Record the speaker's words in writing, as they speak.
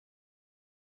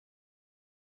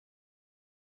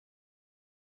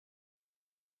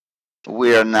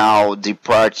We are now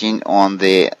departing on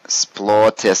the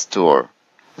Splo test tour.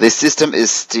 The system is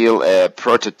still a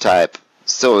prototype,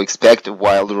 so expect a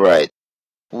wild ride.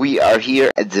 We are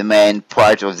here at the main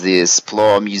part of the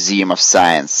Splo Museum of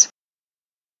Science.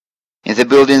 In the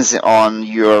buildings on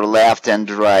your left and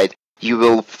right, you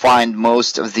will find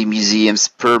most of the museum's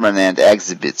permanent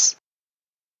exhibits.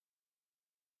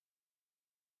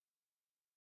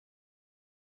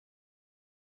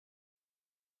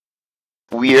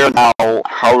 We are now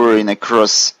hovering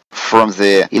across from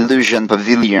the Illusion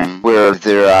Pavilion, where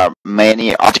there are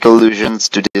many optical illusions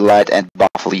to delight and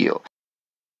baffle you.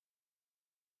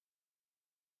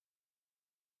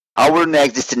 Our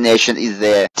next destination is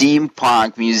the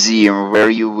Steampunk Museum, where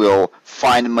you will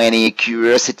find many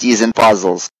curiosities and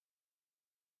puzzles.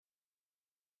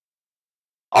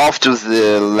 Off to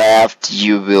the left,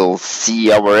 you will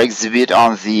see our exhibit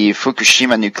on the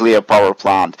Fukushima nuclear power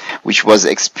plant, which was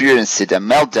experiencing a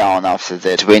meltdown after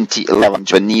the 2011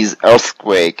 Japanese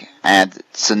earthquake and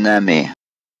tsunami.